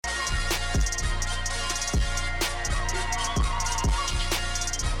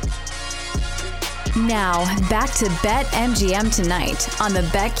Now, back to BetMGM Tonight on the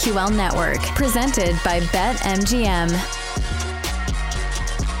BetQL Network. Presented by BetMGM.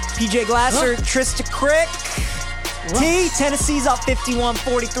 PJ Glasser, Trista Crick. Tennessee's up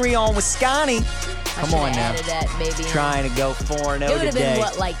 51-43 on Wisconsin. Come on now. That, baby. Trying to go 4-0 today. It would have been,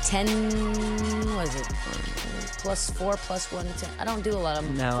 what, like 10, was it? Plus 4, plus 1, 10. I don't do a lot of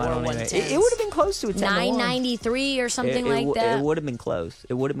 4, I don't 1, either. 10s. It would have been close to a 10-1. 993 or something like that. It would have been close.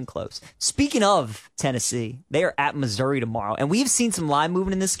 It would have been close. Speaking of Tennessee, they are at Missouri tomorrow, and we've seen some line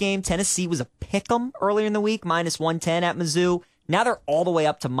movement in this game. Tennessee was a pick'em earlier in the week, minus 110 at Mizzou. Now they're all the way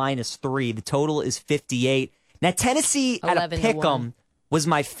up to minus 3. The total is 58. Now Tennessee at a pick'em was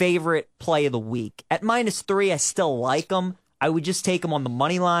my favorite play of the week. At minus 3, I still like them. I would just take them on the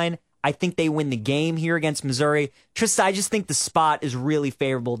money line. I think they win the game here against Missouri. Trista, I just think the spot is really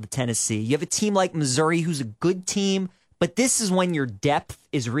favorable to Tennessee. You have a team like Missouri who's a good team, but this is when your depth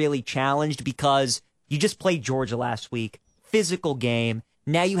is really challenged because you just played Georgia last week. Physical game.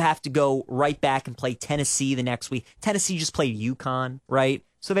 Now you have to go right back and play Tennessee the next week. Tennessee just played UConn, right?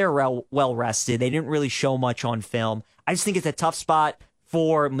 So they're well rested. They didn't really show much on film. I just think it's a tough spot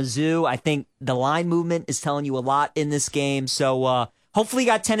for Mizzou. I think the line movement is telling you a lot in this game. So hopefully you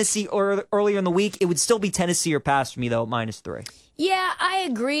got Tennessee earlier in the week. It would still be Tennessee or pass for me, though, at minus 3. Yeah, I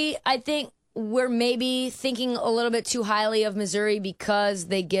agree. I think we're maybe thinking a little bit too highly of Missouri because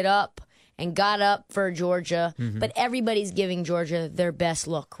they get up and got up for Georgia. Mm-hmm. But everybody's giving Georgia their best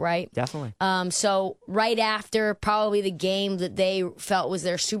look, right? Definitely. So right after probably the game that they felt was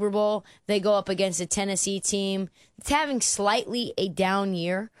their Super Bowl, they go up against a Tennessee team. It's having slightly a down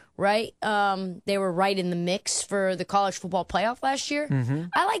year, right? They were right in the mix for the college football playoff last year. Mm-hmm.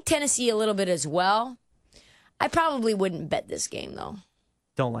 I like Tennessee a little bit as well. I probably wouldn't bet this game, though.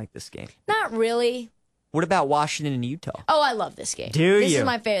 Don't like this game. Not really. What about Washington and Utah? Oh, I love this game. This is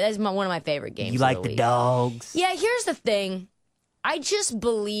my favorite. That's one of my favorite games. You like the dogs? Yeah, here's the thing. I just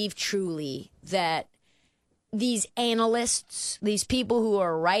believe truly that these analysts, these people who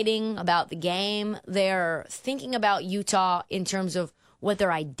are writing about the game, they're thinking about Utah in terms of what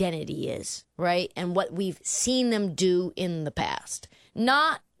their identity is, right? And what we've seen them do in the past.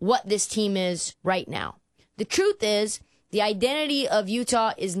 Not what this team is right now. The truth is, the identity of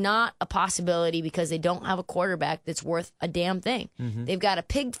Utah is not a possibility because they don't have a quarterback that's worth a damn thing. Mm-hmm. They've got a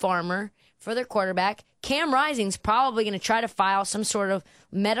pig farmer for their quarterback. Cam Rising's probably going to try to file some sort of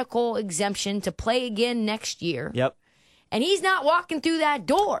medical exemption to play again next year. Yep. And he's not walking through that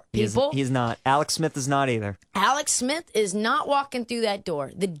door, people. He's not. Alex Smith is not either. Alex Smith is not walking through that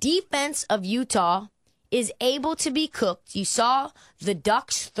door. The defense of Utah is able to be cooked. You saw the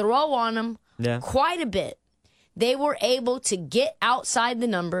Ducks throw on them quite a bit. They were able to get outside the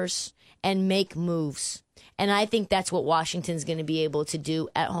numbers and make moves. And I think that's what Washington's going to be able to do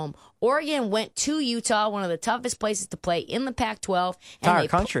at home. Oregon went to Utah, one of the toughest places to play in the Pac-12. Entire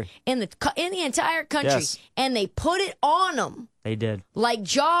country. In the entire country. Yes. And they put it on them. They did.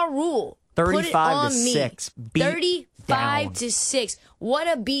 Like Ja Rule. 35-6. 35-6. What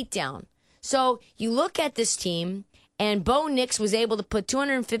a beatdown. So you look at this team, and Bo Nix was able to put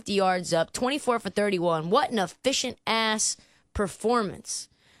 250 yards up, 24 for 31. What an efficient-ass performance.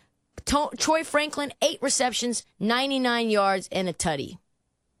 Troy Franklin, 8 receptions, 99 yards, and a tutty.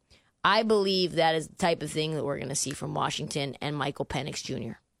 I believe that is the type of thing that we're going to see from Washington and Michael Penix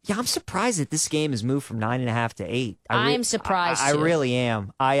Jr. Yeah, I'm surprised that this game has moved from 9.5 to 8. I am surprised, I really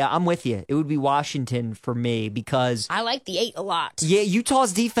am. I'm with you. It would be Washington for me because I like the 8 a lot. Yeah,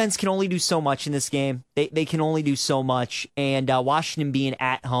 Utah's defense can only do so much in this game. They can only do so much. And Washington being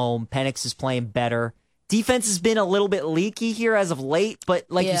at home, Penix is playing better. Defense has been a little bit leaky here as of late, but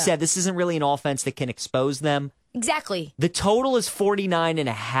like you said, this isn't really an offense that can expose them. Exactly. The total is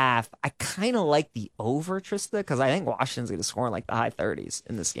 49.5. I kind of like the over, Trista, because I think Washington's going to score in like the high 30s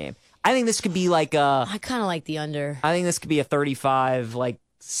in this game. I think this could be like a... I kind of like the under. I think this could be a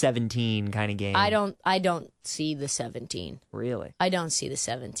 35-17 kind of game. I don't see the 17. Really? I don't see the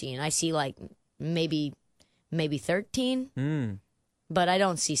 17. I see like maybe 13, but I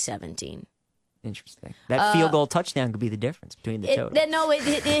don't see 17. Interesting. That field goal touchdown could be the difference between the total.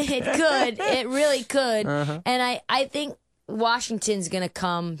 It could. It really could. Uh-huh. And I think Washington's going to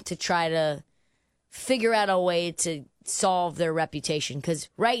come to try to figure out a way to solve their reputation. Because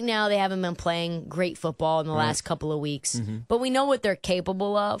right now they haven't been playing great football in the last couple of weeks. Mm-hmm. But we know what they're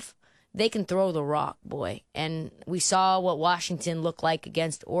capable of. They can throw the rock, boy. And we saw what Washington looked like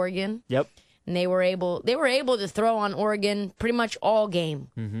against Oregon. Yep. And they were able to throw on Oregon pretty much all game.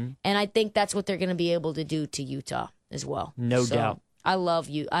 Mm-hmm. And I think that's what they're going to be able to do to Utah as well. No doubt. I love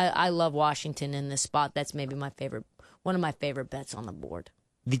you. I love Washington in this spot. That's maybe one of my favorite bets on the board.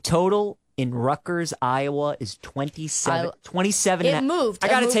 The total in Rutgers, Iowa is 27. It moved. I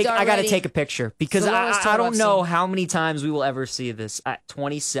gotta already. take a picture because The lowest I total don't I've know seen. how many times we will ever see this at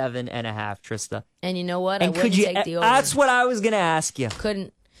 27.5, Trista. And you know what? And I wouldn't take the over. That's what I was gonna ask you.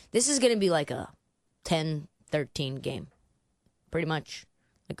 Couldn't. This is going to be like a 10-13 game. Pretty much.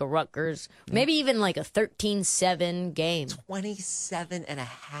 Like a Rutgers. Maybe even like a 13-7 game.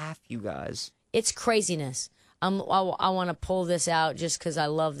 27.5, you guys. It's craziness. I want to pull this out just because I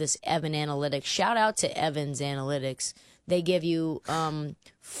love this Evan Analytics. Shout out to Evans Analytics. They give you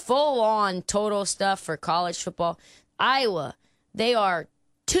full-on total stuff for college football. Iowa, they are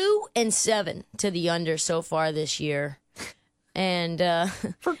 2-7 to the under so far this year. And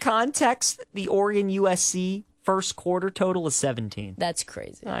For context, the Oregon USC first quarter total is 17. that's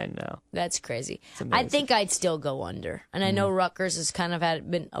crazy. I know. That's crazy. amazing. I think I'd still go under. And I know Rutgers has kind of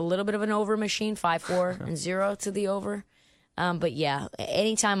been a little bit of an over machine, 5-4-0 to the over. But yeah,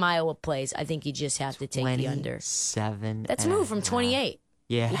 anytime Iowa plays, I think you just have to take the under. 27. That's moved from 28.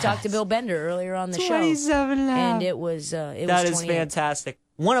 Yeah. We talked to Bill Bender earlier on the show. 27.5. And it was That was is 28. fantastic.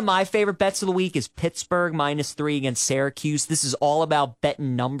 One of my favorite bets of the week is Pittsburgh -3 against Syracuse. This is all about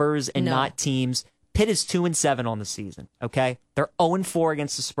betting numbers and No. not teams. Pitt is 2-7 on the season. Okay, they're 0-4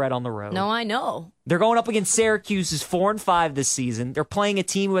 against the spread on the road. No, I know. They're going up against Syracuse, who's 4-5 this season. They're playing a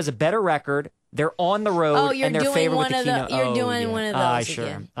team who has a better record. They're on the road. Oh, you're and they're doing favored one with of the the- keynote. you're doing one of those sure.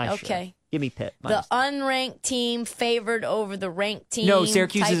 again. I sure. Okay. Give me Pitt. The unranked team favored over the ranked team. No,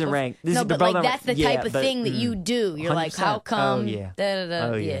 Syracuse type isn't of- ranked. No, they're but both like that's the yeah, type of but, thing that you do. You're like, 100%. how come? Oh, yeah. Da, da, da.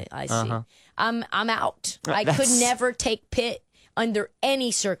 Oh, yeah. yeah. I see. Uh-huh. I'm out. I could That's- never take Pitt under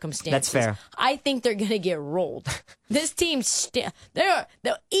any circumstances. That's fair. I think they're gonna get rolled. This team, they're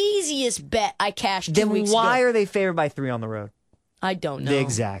the easiest bet I cashed 2 Then weeks why ago. are they favored by 3 on the road? I don't know.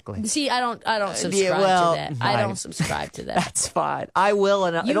 Exactly. See, I don't subscribe well, to that. I don't subscribe to that. That's fine. I will,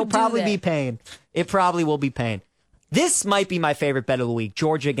 and You it'll do probably that. be pain. It probably will be pain. This might be my favorite bet of the week,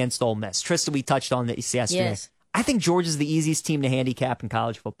 Georgia against Ole Miss. Tristan, we touched on this yesterday. Yes. I think Georgia's the easiest team to handicap in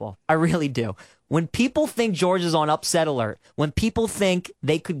college football. I really do. When people think Georgia's on upset alert, when people think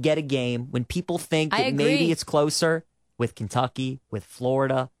they could get a game, when people think I that agree. maybe it's closer with Kentucky, with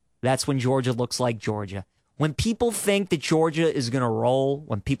Florida, that's when Georgia looks like Georgia. When people think that Georgia is going to roll,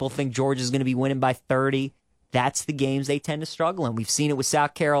 when people think Georgia is going to be winning by 30, that's the games they tend to struggle in. We've seen it with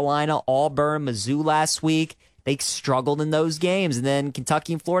South Carolina, Auburn, Mizzou last week. They struggled in those games. And then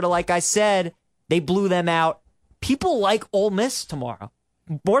Kentucky and Florida, like I said, they blew them out. People like Ole Miss tomorrow.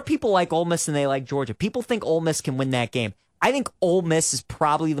 More people like Ole Miss than they like Georgia. People think Ole Miss can win that game. I think Ole Miss is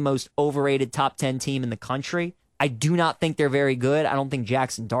probably the most overrated top 10 team in the country. I do not think they're very good. I don't think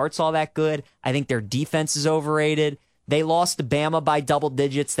Jackson Dart's all that good. I think their defense is overrated. They lost to Bama by double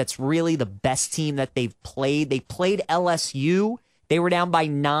digits. That's really the best team that they've played. They played LSU. They were down by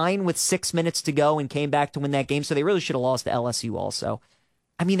 9 with 6 minutes to go and came back to win that game. So they really should have lost to LSU also.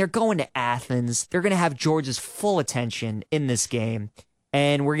 I mean, they're going to Athens. They're going to have Georgia's full attention in this game.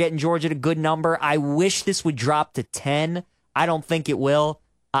 And we're getting Georgia at a good number. I wish this would drop to 10. I don't think it will.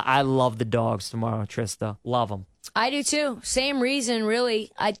 I love the dogs tomorrow, Trista. Love them. I do too. Same reason,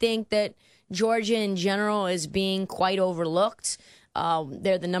 really. I think that Georgia in general is being quite overlooked.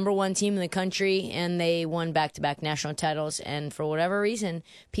 They're the number 1 team in the country, and they won back-to-back national titles. And for whatever reason,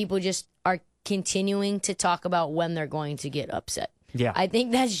 people just are continuing to talk about when they're going to get upset. Yeah. I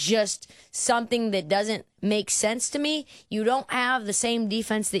think that's just something that doesn't make sense to me. You don't have the same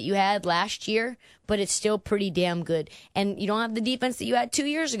defense that you had last year, but it's still pretty damn good. And you don't have the defense that you had 2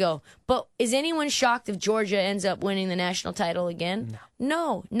 years ago. But is anyone shocked if Georgia ends up winning the national title again?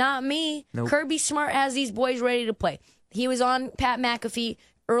 No, not me. Nope. Kirby Smart has these boys ready to play. He was on Pat McAfee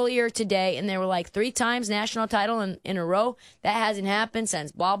earlier today, and they were like 3 times national title in a row. That hasn't happened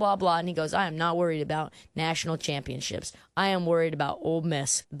since blah, blah, blah. And he goes, I am not worried about national championships. I am worried about Ole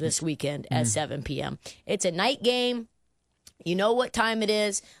Miss this weekend at 7 p.m. It's a night game. You know what time it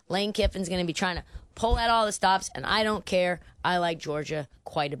is. Lane Kiffin's going to be trying to pull out all the stops, and I don't care. I like Georgia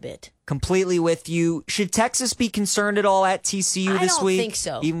quite a bit. Completely with you. Should Texas be concerned at all at TCU I this don't week? think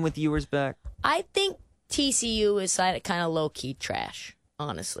so. Even with Ewers back? I think TCU is kind of low-key trash,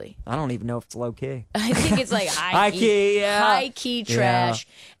 honestly. I don't even know if it's low key. I think it's like High key, yeah. high-key trash.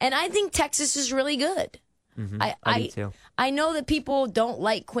 And I think Texas is really good. I do too. I know that people don't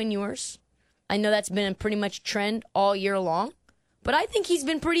like Quinn Ewers. I know that's been a pretty much trend all year long. But I think he's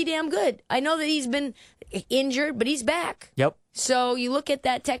been pretty damn good. I know that he's been injured, but he's back. Yep. So you look at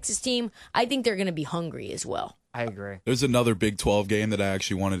that Texas team, I think they're going to be hungry as well. I agree. There's another Big 12 game that I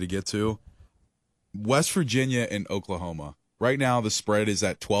actually wanted to get to. West Virginia and Oklahoma. Right now, the spread is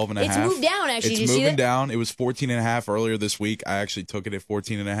at 12.5. It's moved down, actually. It's Did you see moving that? down. It was 14.5 earlier this week. I actually took it at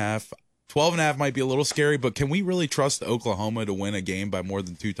 14.5. 12.5 might be a little scary, but can we really trust Oklahoma to win a game by more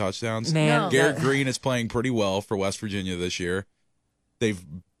than 2 touchdowns? Man, No. Garrett Green is playing pretty well for West Virginia this year. They've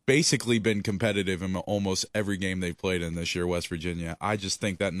basically been competitive in almost every game they've played in this year, West Virginia. I just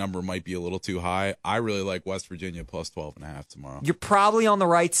think that number might be a little too high. I really like West Virginia plus 12.5 tomorrow. You're probably on the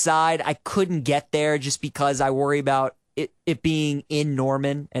right side. I couldn't get there just because I worry about it being in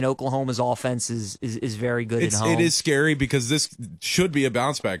Norman, and Oklahoma's offense is very good at home. It is scary because this should be a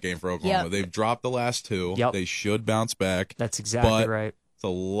bounce back game for Oklahoma. Yep. They've dropped the last 2. Yep. They should bounce back. That's exactly but right. It's a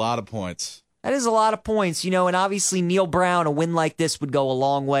lot of points. That is a lot of points, and obviously Neil Brown, a win like this would go a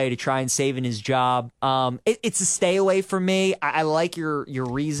long way to try and saving his job. It's a stay away for me. I like your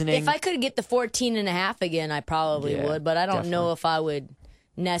reasoning. If I could get the 14.5 again, I probably Yeah, would, but I don't know definitely. if I would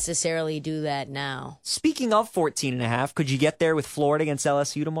necessarily do that now. Speaking of 14.5, could you get there with Florida against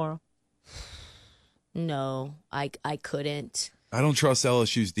LSU tomorrow? No, I couldn't. I don't trust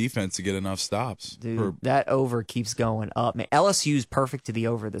LSU's defense to get enough stops. Dude, that over keeps going up, man. LSU's perfect to the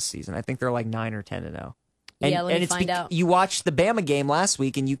over this season. I think they're like 9 or 10-0. Yeah, let me find out. You watched the Bama game last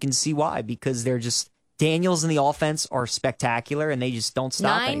week, and you can see why, because they're just Daniels and the offense are spectacular, and they just don't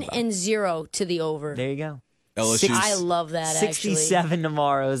stop 9-0 to the over. There you go. LSU's, I love that. 67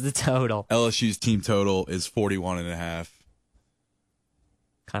 tomorrow is the total. LSU's team total is 41.5.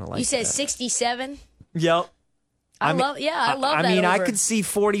 Kind of like You said that. 67. Yep. I love that. I mean, I over. could see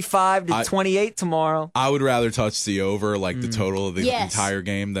 45 to 28 tomorrow. I would rather touch the over, like the total of the Yes. entire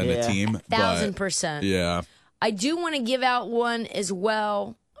game, than the Yeah. team. 1,000%. Yeah. I do want to give out one as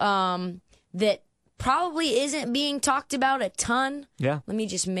well that probably isn't being talked about a ton. Yeah. Let me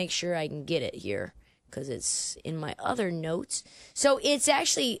just make sure I can get it here because it's in my other notes. So it's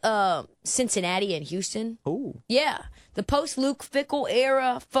actually Cincinnati and Houston. Ooh, Yeah. The post-Luke Fickell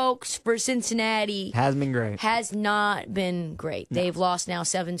era, folks, for Cincinnati has been great. has not been great. They've lost now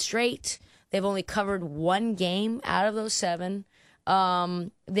 7 straight. They've only covered 1 game out of those 7.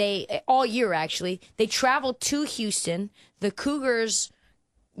 They all year actually. They traveled to Houston. The Cougars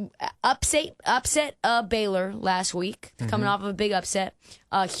upset Baylor last week, coming off of a big upset.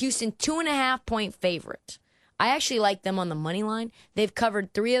 Houston 2.5 point favorite. I actually like them on the money line. They've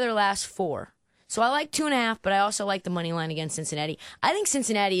covered 3 of their last 4. So I like 2.5, but I also like the money line against Cincinnati. I think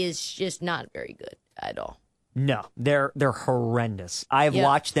Cincinnati is just not very good at all. No, they're horrendous. I've Yeah.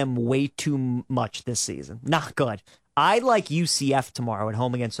 watched them way too much this season. Not good. I like UCF tomorrow at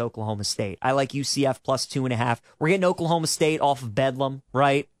home against Oklahoma State. I like UCF plus 2.5. We're getting Oklahoma State off of Bedlam,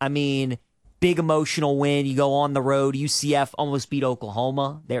 right? I mean, big emotional win. You go on the road. UCF almost beat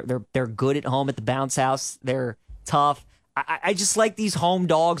Oklahoma. They're good at home at the bounce house. They're tough. I just like these home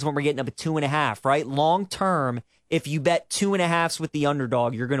dogs when we're getting up at 2.5, right? Long term, if you bet 2.5s with the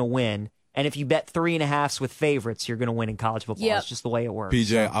underdog, you're going to win. And if you bet 3.5s with favorites, you're going to win in college football. Yep. It's just the way it works.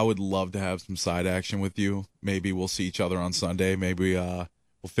 PJ, I would love to have some side action with you. Maybe we'll see each other on Sunday. Maybe we'll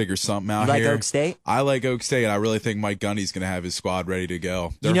figure something out You like here. Oak State? I like Oak State, and I really think Mike Gundy's going to have his squad ready to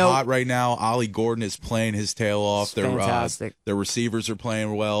go. They're You know- hot right now. Ollie Gordon is playing his tail off. It's fantastic. Their receivers are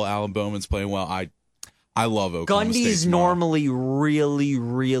playing well. Alan Bowman's playing well. I love Oklahoma State Gundy's tomorrow. normally really,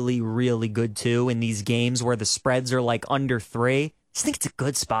 really, really good too in these games where the spreads are like under 3. I just think it's a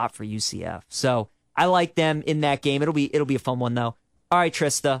good spot for UCF. So I like them in that game. It'll be a fun one though. All right,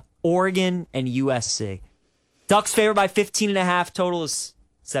 Trista, Oregon and USC. Ducks favored by 15.5. Total is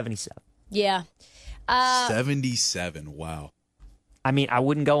 77. Yeah. 77. Wow. I mean, I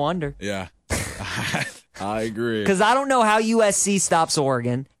wouldn't go under Yeah. I agree. because I don't know how USC stops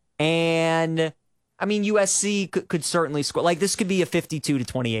Oregon, and I mean USC could certainly score. Like this could be a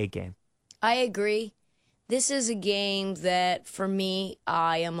 52-28 game. I agree. This is a game that, for me,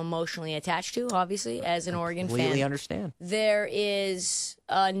 I am emotionally attached to, obviously, as an Oregon Completely fan. understand. There is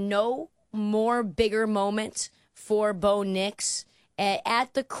no more bigger moment for Bo Nix.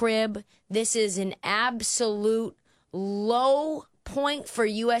 At the crib, this is an absolute low point for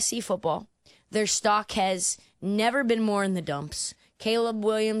USC football. Their stock has never been more in the dumps. Caleb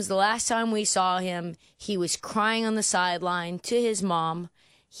Williams, the last time we saw him, he was crying on the sideline to his mom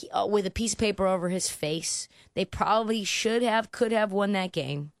with a piece of paper over his face. They probably could have won that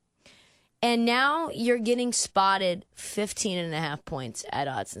game. And now you're getting spotted 15.5 points at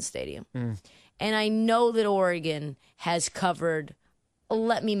Autzen Stadium. And I know that Oregon has covered,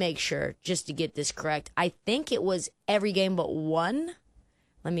 let me make sure, just to get this correct. I think it was every game but 1.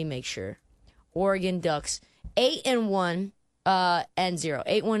 Let me make sure. Oregon Ducks, 8-1 and 0.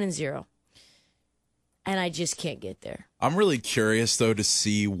 8-1 and 0. And I just can't get there. I'm really curious, though, to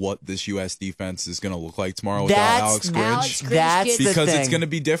see what this U.S. defense is going to look like tomorrow without That's- Alex Grinch. Alex Grinch That's gets- the Because thing. it's going to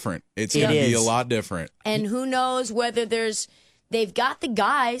be different. It's It going to be is. a lot different. And who knows whether there's they've got the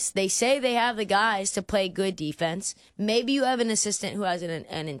guys. They say they have the guys to play good defense. Maybe you have an assistant who has an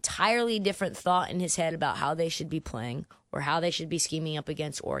entirely different thought in his head about how they should be playing or how they should be scheming up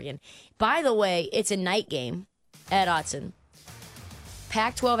against Oregon. By the way, it's a night game at Autzen.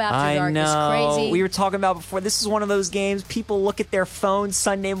 Pac-12 After Dark is crazy. We were talking about before. This is one of those games. People look at their phones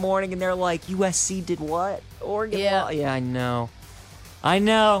Sunday morning and they're like, USC did what? Oregon? Yeah. Yeah, I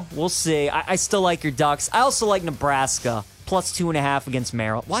know. We'll see. I still like your Ducks. I also like Nebraska. Plus 2.5 against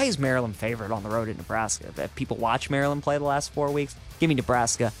Maryland. Why is Maryland favored on the road at Nebraska? That people watch Maryland play the last 4 weeks? Give me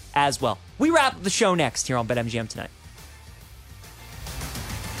Nebraska as well. We wrap up the show next here on BetMGM Tonight.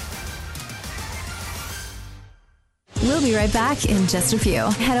 We'll be right back in just a few.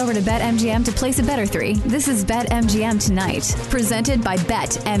 Head over to BetMGM to place a better three. This is BetMGM Tonight, presented by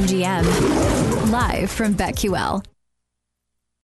BetMGM. Live from BetQL.